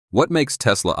What makes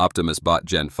Tesla Optimus Bot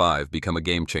Gen 5 become a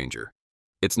game changer?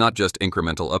 It's not just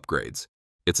incremental upgrades.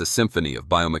 It's a symphony of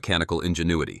biomechanical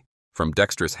ingenuity, from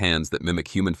dexterous hands that mimic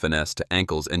human finesse to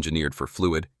ankles engineered for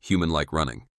fluid, human-like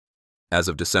running. As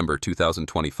of December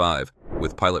 2025,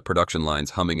 with pilot production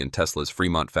lines humming in Tesla's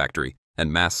Fremont factory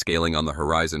and mass scaling on the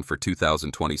horizon for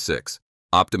 2026,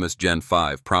 Optimus Gen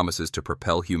 5 promises to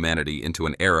propel humanity into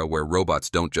an era where robots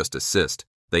don't just assist,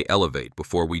 they elevate.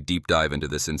 Before we deep dive into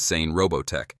this insane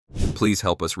robotech, please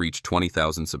help us reach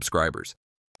 20,000 subscribers.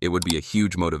 It would be a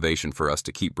huge motivation for us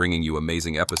to keep bringing you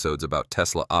amazing episodes about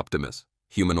Tesla Optimus,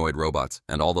 humanoid robots,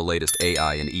 and all the latest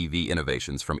AI and EV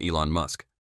innovations from Elon Musk.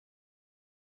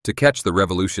 To catch the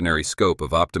revolutionary scope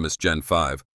of Optimus Gen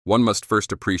 5, one must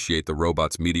first appreciate the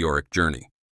robot's meteoric journey.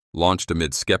 Launched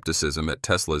amid skepticism at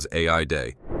Tesla's AI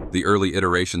Day, the early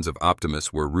iterations of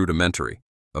Optimus were rudimentary,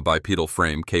 a bipedal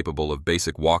frame capable of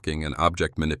basic walking and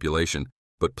object manipulation,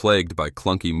 but plagued by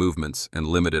clunky movements and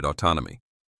limited autonomy.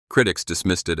 Critics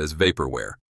dismissed it as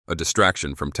vaporware, a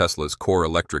distraction from Tesla's core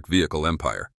electric vehicle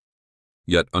empire.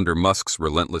 Yet under Musk's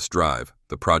relentless drive,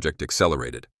 the project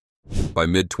accelerated. By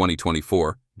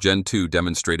mid-2024, Gen 2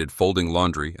 demonstrated folding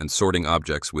laundry and sorting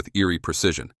objects with eerie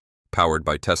precision, powered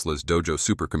by Tesla's Dojo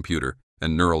supercomputer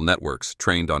and neural networks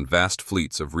trained on vast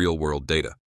fleets of real-world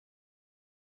data.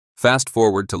 Fast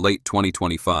forward to late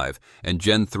 2025, and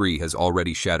Gen 3 has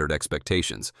already shattered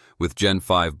expectations, with Gen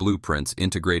 5 blueprints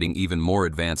integrating even more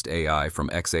advanced AI from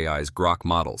xAI's Grok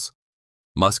models.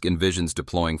 Musk envisions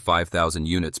deploying 5,000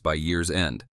 units by year's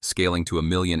end, scaling to 1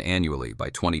 million annually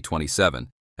by 2027,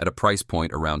 at a price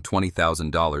point around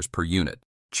 $20,000 per unit,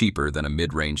 cheaper than a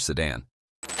mid-range sedan.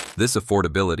 This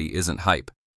affordability isn't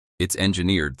hype. It's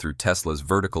engineered through Tesla's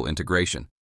vertical integration,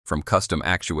 from custom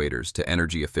actuators to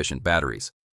energy-efficient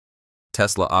batteries.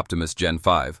 Tesla Optimus Gen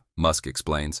 5, Musk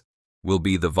explains, will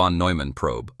be the von Neumann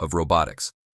probe of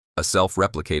robotics, a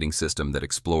self-replicating system that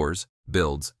explores,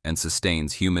 builds, and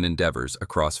sustains human endeavors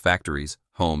across factories,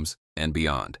 homes, and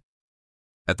beyond.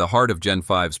 At the heart of Gen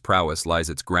 5's prowess lies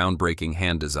its groundbreaking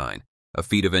hand design, a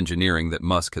feat of engineering that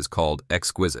Musk has called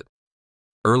exquisite.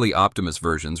 Early Optimus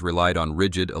versions relied on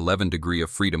rigid 11-degree of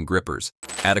freedom grippers,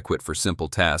 adequate for simple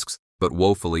tasks, but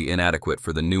woefully inadequate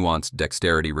for the nuanced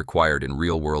dexterity required in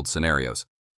real-world scenarios.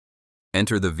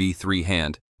 Enter the V3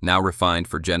 hand, now refined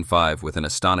for Gen 5 with an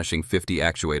astonishing 50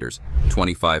 actuators,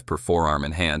 25 per forearm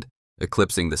and hand,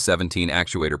 eclipsing the 17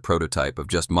 actuator prototype of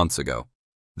just months ago.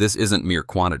 This isn't mere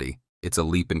quantity, it's a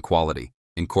leap in quality,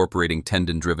 incorporating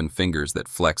tendon-driven fingers that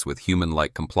flex with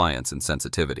human-like compliance and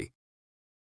sensitivity.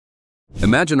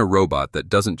 Imagine a robot that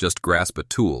doesn't just grasp a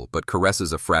tool but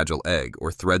caresses a fragile egg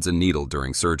or threads a needle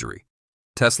during surgery.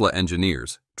 Tesla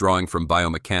engineers, drawing from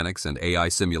biomechanics and AI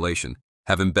simulation,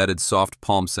 have embedded soft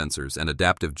palm sensors and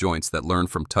adaptive joints that learn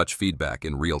from touch feedback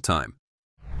in real time.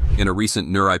 In a recent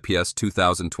NeurIPS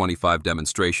 2025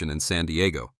 demonstration in San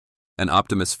Diego, an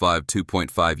Optimus 5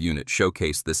 2.5 unit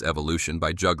showcased this evolution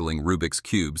by juggling Rubik's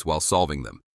cubes while solving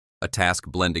them, a task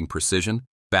blending precision,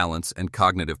 balance, and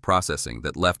cognitive processing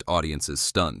that left audiences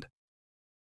stunned.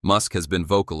 Musk has been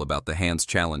vocal about the hand's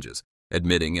challenges,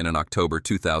 admitting in an October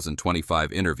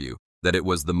 2025 interview that it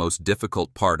was the most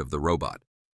difficult part of the robot.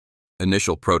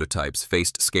 Initial prototypes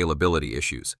faced scalability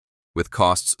issues, with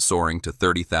costs soaring to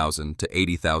 $30,000 to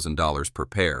 $80,000 per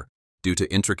pair due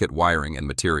to intricate wiring and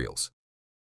materials.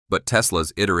 But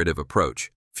Tesla's iterative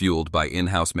approach, fueled by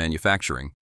in-house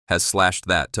manufacturing, has slashed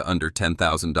that to under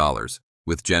 $10,000,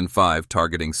 with Gen 5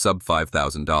 targeting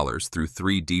sub-$5,000 through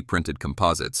 3D printed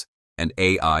composites and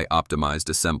AI-optimized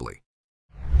assembly.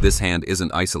 This hand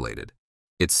isn't isolated.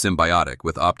 It's symbiotic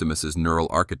with Optimus's neural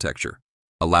architecture,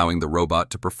 allowing the robot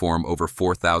to perform over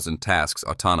 4,000 tasks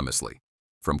autonomously,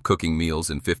 from cooking meals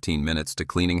in 15 minutes to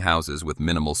cleaning houses with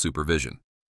minimal supervision.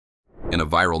 In a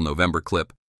viral November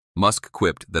clip, Musk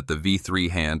quipped that the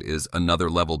V3 hand is another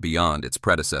level beyond its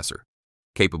predecessor,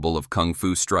 capable of kung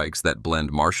fu strikes that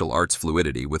blend martial arts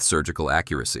fluidity with surgical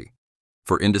accuracy.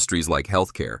 For industries like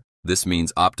healthcare, this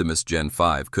means Optimus Gen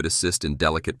 5 could assist in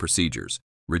delicate procedures,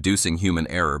 reducing human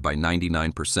error by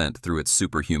 99% through its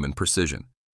superhuman precision.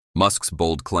 Musk's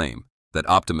bold claim that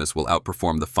Optimus will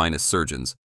outperform the finest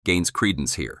surgeons gains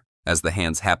credence here, as the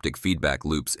hand's haptic feedback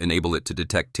loops enable it to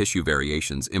detect tissue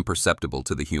variations imperceptible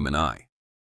to the human eye.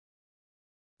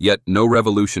 Yet no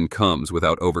revolution comes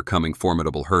without overcoming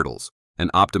formidable hurdles, and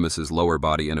Optimus's lower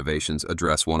body innovations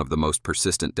address one of the most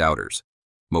persistent doubters: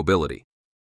 mobility.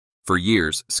 For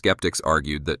years, skeptics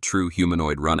argued that true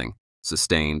humanoid running,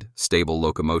 sustained, stable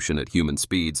locomotion at human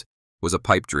speeds, was a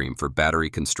pipe dream for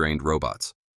battery-constrained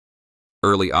robots.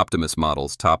 Early Optimus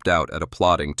models topped out at a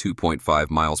plodding 2.5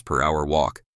 miles per hour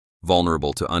walk,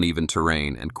 vulnerable to uneven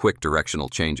terrain and quick directional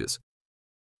changes.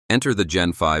 Enter the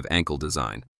Gen 5 ankle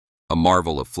design, a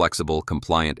marvel of flexible,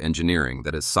 compliant engineering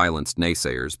that has silenced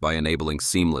naysayers by enabling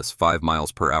seamless 5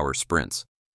 miles per hour sprints.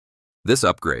 This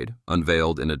upgrade,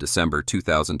 unveiled in a December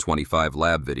 2025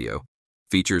 lab video,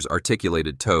 features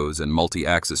articulated toes and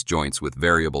multi-axis joints with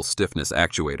variable stiffness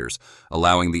actuators,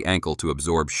 allowing the ankle to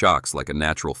absorb shocks like a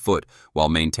natural foot while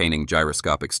maintaining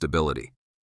gyroscopic stability.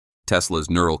 Tesla's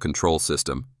neural control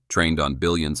system, trained on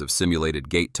billions of simulated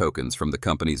gait tokens from the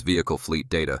company's vehicle fleet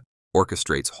data,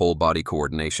 orchestrates whole-body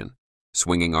coordination,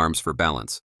 swinging arms for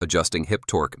balance, adjusting hip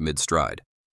torque mid-stride.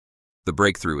 The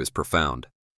breakthrough is profound.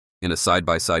 In a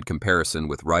side-by-side comparison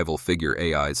with rival Figure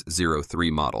AI's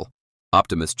 03 model,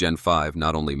 Optimus Gen 5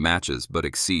 not only matches but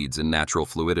exceeds in natural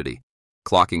fluidity,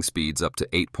 clocking speeds up to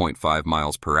 8.5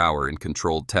 miles per hour in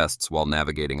controlled tests while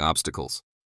navigating obstacles.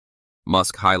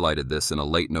 Musk highlighted this in a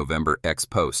late November X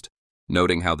post,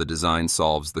 noting how the design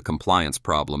solves the compliance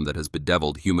problem that has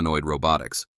bedeviled humanoid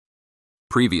robotics.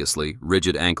 Previously,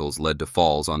 rigid ankles led to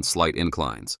falls on slight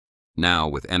inclines. Now,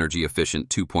 with energy-efficient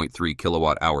 2.3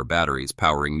 kilowatt-hour batteries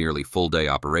powering nearly full-day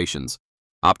operations,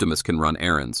 Optimus can run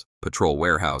errands, patrol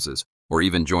warehouses, or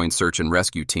even join search and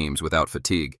rescue teams without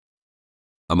fatigue.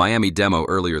 A Miami demo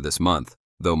earlier this month,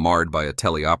 though marred by a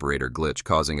teleoperator glitch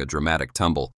causing a dramatic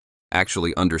tumble,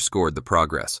 actually underscored the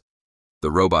progress.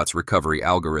 The robot's recovery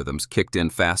algorithms kicked in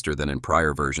faster than in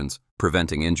prior versions,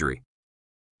 preventing injury.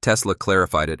 Tesla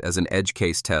clarified it as an edge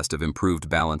case test of improved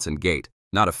balance and gait,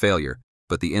 not a failure,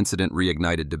 but the incident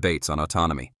reignited debates on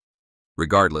autonomy.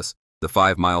 Regardless, the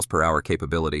 5 miles per hour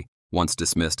capability, once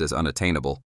dismissed as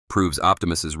unattainable, proves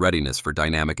Optimus's readiness for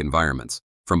dynamic environments,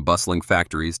 from bustling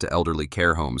factories to elderly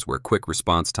care homes where quick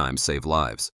response times save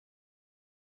lives.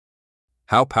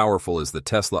 How powerful is the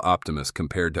Tesla Optimus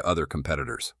compared to other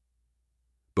competitors?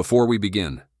 Before we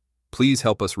begin, please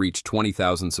help us reach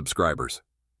 20,000 subscribers.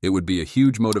 It would be a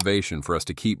huge motivation for us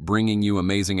to keep bringing you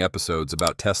amazing episodes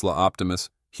about Tesla Optimus,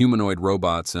 humanoid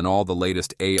robots, and all the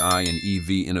latest AI and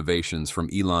EV innovations from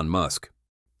Elon Musk.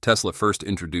 Tesla first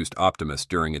introduced Optimus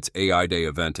during its AI Day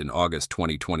event in August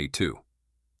 2022.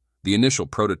 The initial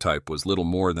prototype was little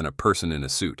more than a person in a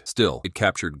suit. Still, it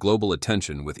captured global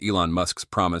attention with Elon Musk's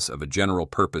promise of a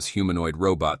general-purpose humanoid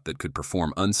robot that could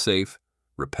perform unsafe,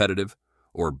 repetitive,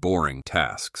 or boring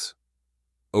tasks.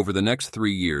 Over the next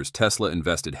 3 years, Tesla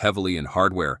invested heavily in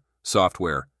hardware,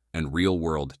 software, and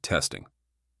real-world testing.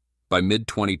 By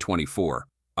mid-2024,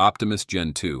 Optimus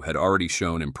Gen 2 had already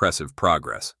shown impressive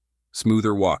progress: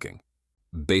 smoother walking,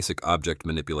 basic object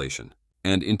manipulation,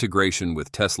 and integration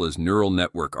with Tesla's neural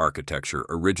network architecture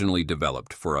originally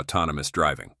developed for autonomous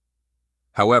driving.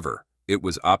 However, it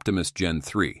was Optimus Gen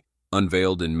 3,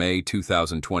 unveiled in May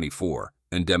 2024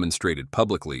 and demonstrated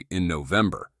publicly in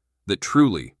November, that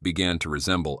truly began to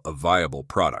resemble a viable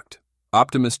product.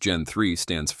 Optimus Gen 3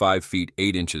 stands 5 feet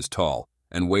 8 inches tall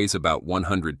and weighs about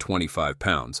 125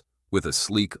 pounds, with a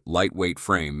sleek, lightweight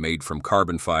frame made from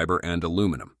carbon fiber and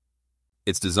aluminum.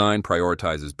 Its design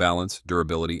prioritizes balance,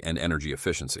 durability, and energy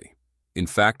efficiency. In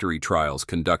factory trials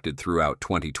conducted throughout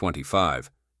 2025,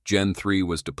 Gen 3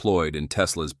 was deployed in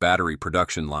Tesla's battery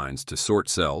production lines to sort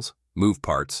cells, move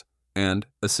parts, and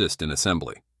assist in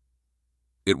assembly.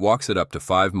 It walks at up to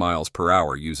 5 miles per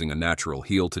hour using a natural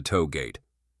heel-to-toe gait,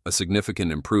 a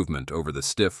significant improvement over the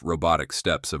stiff robotic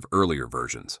steps of earlier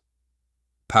versions.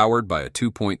 Powered by a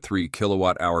 2.3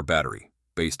 kilowatt-hour battery,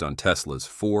 based on Tesla's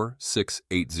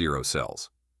 4680 cells.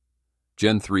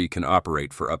 Gen 3 can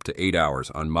operate for up to 8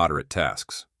 hours on moderate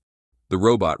tasks. The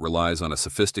robot relies on a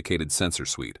sophisticated sensor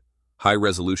suite,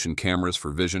 high-resolution cameras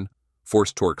for vision,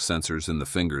 force torque sensors in the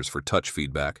fingers for touch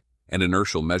feedback, and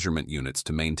inertial measurement units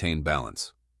to maintain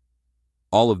balance.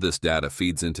 All of this data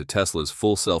feeds into Tesla's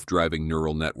full self-driving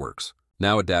neural networks,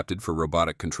 now adapted for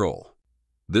robotic control.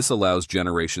 This allows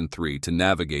Generation 3 to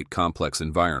navigate complex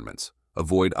environments,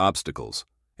 avoid obstacles,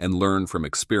 and learn from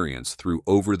experience through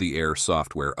over-the-air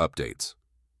software updates.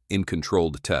 In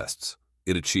controlled tests,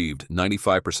 it achieved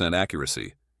 95%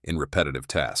 accuracy in repetitive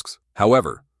tasks.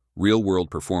 However, real-world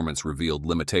performance revealed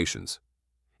limitations.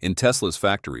 In Tesla's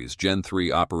factories, Gen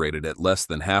 3 operated at less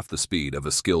than half the speed of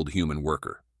a skilled human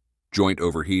worker. Joint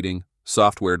overheating,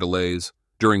 software delays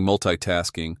during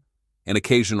multitasking, and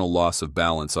occasional loss of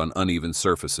balance on uneven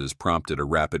surfaces prompted a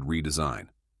rapid redesign.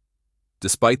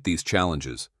 Despite these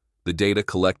challenges, the data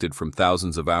collected from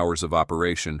thousands of hours of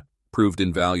operation proved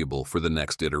invaluable for the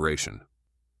next iteration.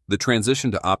 The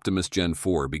transition to Optimus Gen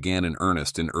 4 began in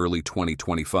earnest in early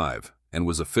 2025 and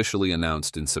was officially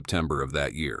announced in September of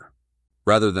that year.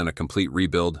 Rather than a complete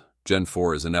rebuild, Gen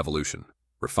 4 is an evolution,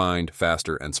 refined,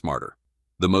 faster, and smarter.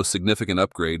 The most significant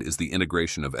upgrade is the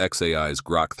integration of xAI's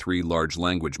Grok 3 large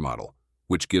language model,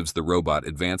 which gives the robot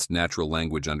advanced natural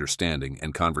language understanding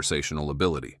and conversational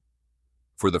ability.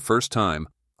 For the first time,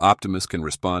 Optimus can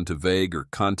respond to vague or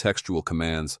contextual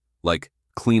commands like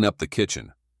 "clean up the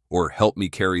kitchen" or "help me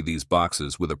carry these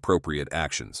boxes" with appropriate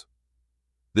actions.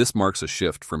 This marks a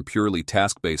shift from purely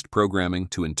task-based programming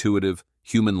to intuitive,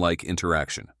 human-like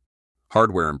interaction.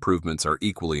 Hardware improvements are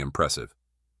equally impressive.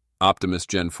 Optimus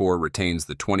Gen 4 retains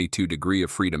the 22 degree of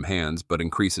freedom hands but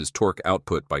increases torque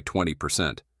output by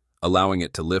 20%, allowing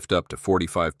it to lift up to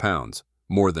 45 pounds,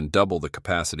 more than double the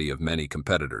capacity of many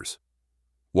competitors.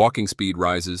 Walking speed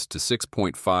rises to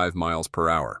 6.5 miles per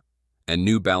hour, and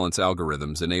new balance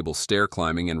algorithms enable stair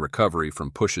climbing and recovery from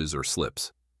pushes or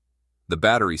slips. The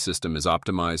battery system is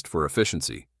optimized for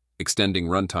efficiency, extending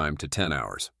runtime to 10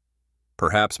 hours.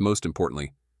 Perhaps most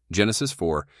importantly, Genesis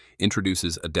 4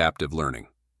 introduces adaptive learning.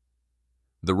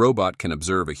 The robot can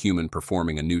observe a human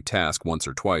performing a new task once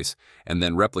or twice and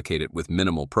then replicate it with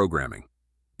minimal programming.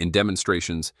 In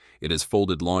demonstrations, it has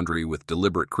folded laundry with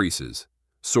deliberate creases,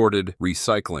 sorted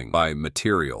recycling by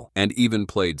material, and even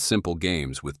played simple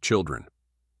games with children.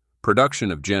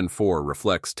 Production of Gen 4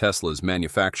 reflects Tesla's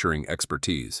manufacturing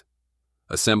expertise.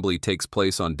 Assembly takes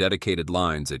place on dedicated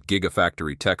lines at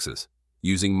Gigafactory, Texas,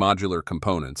 using modular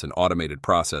components and automated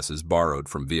processes borrowed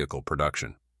from vehicle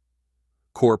production.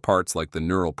 Core parts like the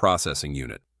neural processing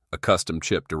unit, a custom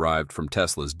chip derived from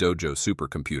Tesla's Dojo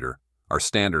supercomputer, are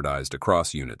standardized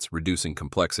across units, reducing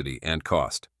complexity and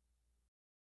cost.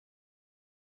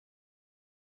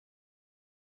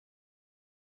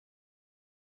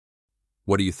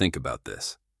 What do you think about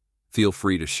this? Feel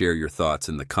free to share your thoughts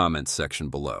in the comments section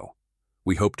below.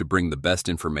 We hope to bring the best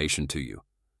information to you.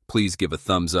 Please give a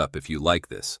thumbs up if you like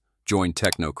this. Join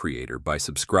Techno Creator by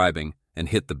subscribing and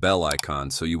hit the bell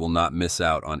icon so you will not miss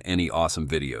out on any awesome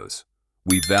videos.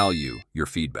 We value your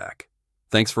feedback.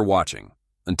 Thanks for watching.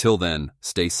 Until then,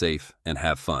 stay safe and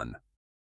have fun.